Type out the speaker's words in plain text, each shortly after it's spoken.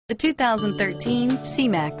The 2013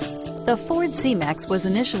 C-Max. The Ford C-Max was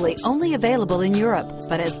initially only available in Europe,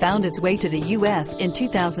 but has found its way to the U.S. in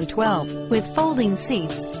 2012. With folding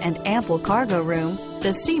seats and ample cargo room,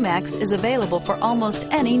 the C-Max is available for almost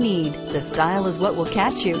any need. The style is what will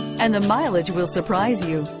catch you, and the mileage will surprise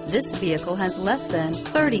you. This vehicle has less than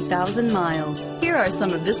 30,000 miles. Here are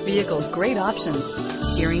some of this vehicle's great options: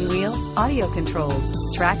 steering wheel audio controls,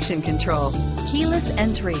 traction control, keyless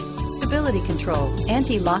entry, stability control,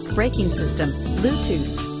 anti-lock braking system,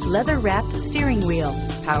 Bluetooth, leather-wrapped steering wheel,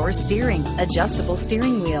 power steering, adjustable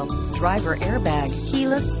steering wheel, driver airbag,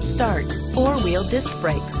 keyless start, four-wheel disc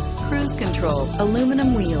brakes, cruise control,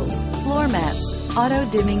 aluminum wheels, floor mats,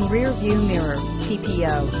 auto-dimming rear view mirror,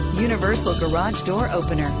 PPO, universal garage door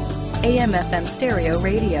opener, AM/FM stereo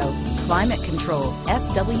radio, climate control,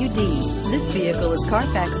 FWD. This vehicle is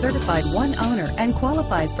Carfax certified one owner and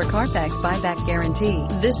qualifies for Carfax buyback guarantee.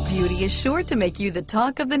 This beauty is sure to make you the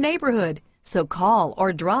talk of the neighborhood. So call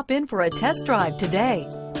or drop in for a test drive today.